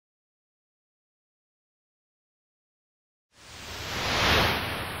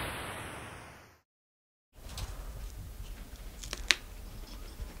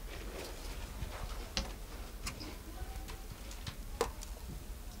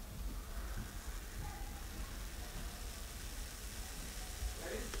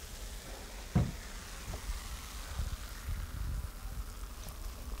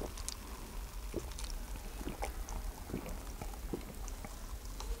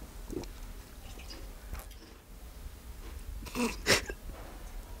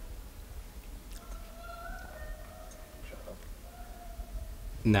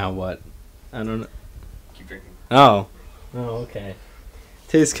Now what? I don't know. Keep drinking. Oh. Oh, okay.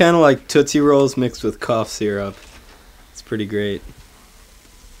 Tastes kind of like Tootsie Rolls mixed with cough syrup. It's pretty great.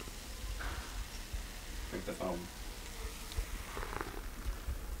 Drink the foam.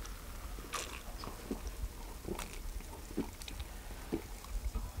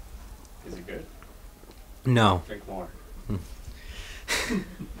 Is it good? No. Drink more.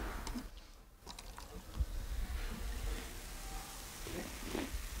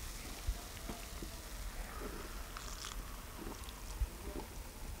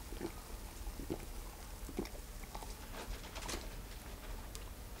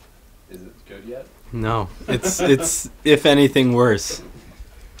 Is it good yet? No. It's if anything worse.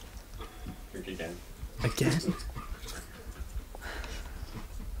 Drink again. Again?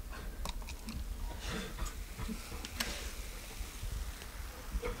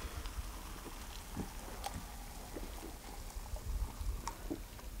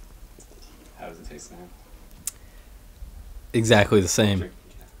 How does it taste now? Exactly the same. Drink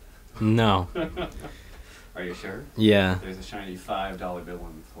No. again. Are you sure? Yeah. There's a shiny $5 bill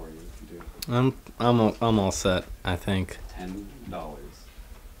in for you if you do. I'm all set, I think. $10.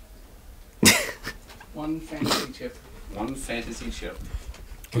 One fantasy chip. One fantasy chip.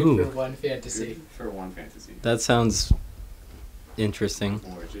 Good Ooh. for one fantasy. Good for one fantasy. That sounds interesting.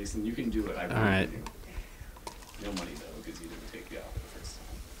 More, Jason, you can do it. I believe Alright. in you. No money though, because you didn't take the offer the first time.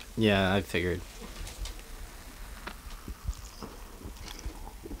 Yeah, I figured.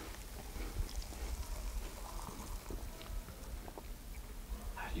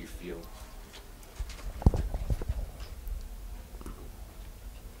 How do you feel?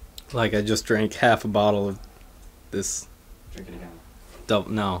 Like I just drank half a bottle of this Drink it again.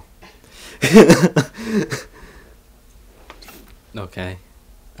 double. No. Okay.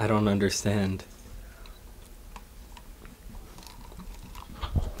 I don't understand.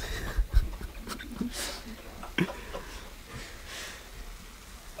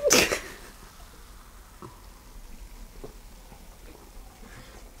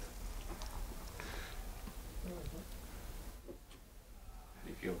 How do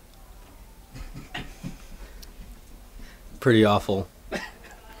you feel? Pretty awful. What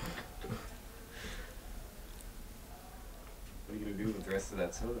are you gonna do with the rest of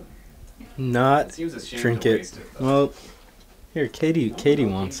that soda? It Not seems a shame drink to it. waste it. Though. Well, here, Katie. No, Katie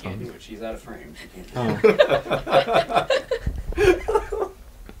no, wants you can't some. do it. She's out of frame. She can't do Oh.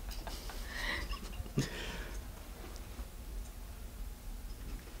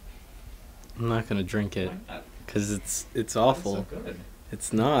 I'm not gonna drink it Why not? because it's It's awful. so good.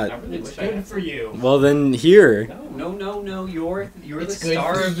 It's not. I really It's wish I good had for you. Well, then here. No. You're It's the good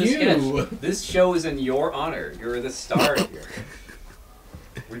star for of the you. sketch. This show is in your honor. You're the star here.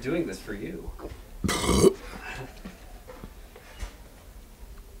 We're doing this for you.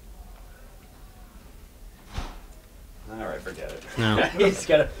 All right, forget it. No. He's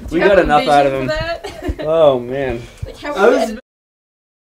got. Do We you have got a enough vision out of for him. that? Oh man. Like how I we was- end